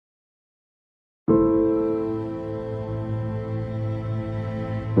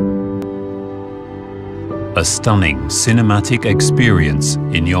a stunning cinematic experience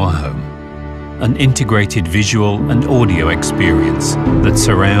in your home. An integrated visual and audio experience that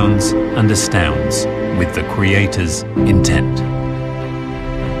surrounds and astounds with the creator's intent.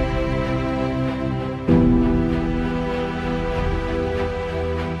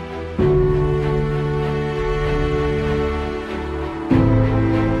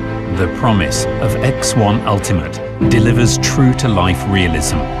 The promise of X1 Ultimate delivers true-to-life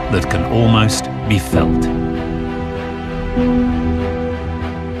realism that can almost be felt.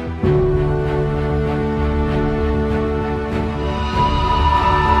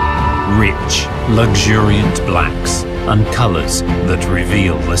 Rich, luxuriant blacks and colors that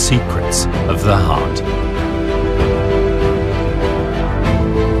reveal the secrets of the heart.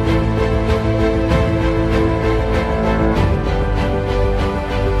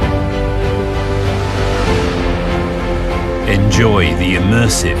 Enjoy the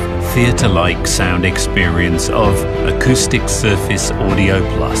immersive, theatre-like sound experience of Acoustic Surface Audio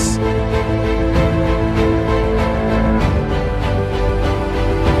Plus.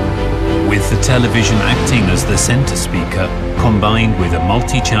 With the television acting as the centre speaker, combined with a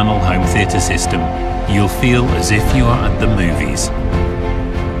multi-channel home theatre system, you'll feel as if you are at the movies.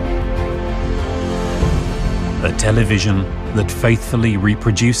 A television that faithfully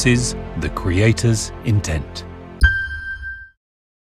reproduces the creator's intent.